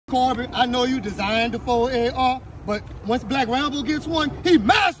Corby, I know you designed the 4AR, but once Black Rambo gets one, he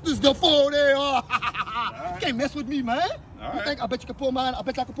masters the 4AR. Right. Can't mess with me, man. All You think I bet you can pull mine? I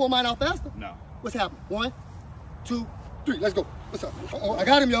bet I can pull mine out faster. No. What's happening? 1, 2, 3. Let's go. What's up? Oh, I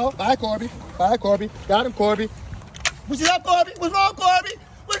got him, y'all. Bye, Corby. Bye, Corby. Got him, Corby. What's up, Corby? What's wrong, Corby?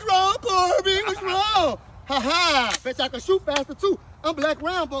 What's wrong, Corby? What's wrong? Ha ha. Bet you I can shoot faster too. I'm Black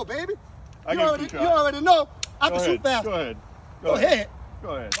Rambo, baby. You already know I can shoot faster. Go ahead. Go ahead.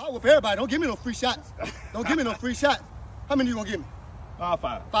 Go ahead. I'll whip everybody. Don't give me no free shots. Don't give me no free shots. How many you gonna give me? 5.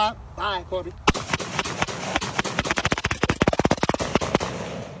 5. Bye, Corby.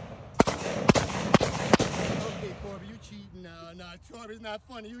 Okay, Corby, you cheating now. Nah, Corby's not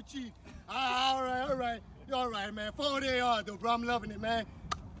funny. You cheat. All right. You all right, man. 4AR, though, bro. I'm loving it, man.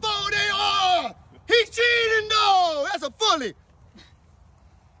 4AR! He cheating, though! That's a fully.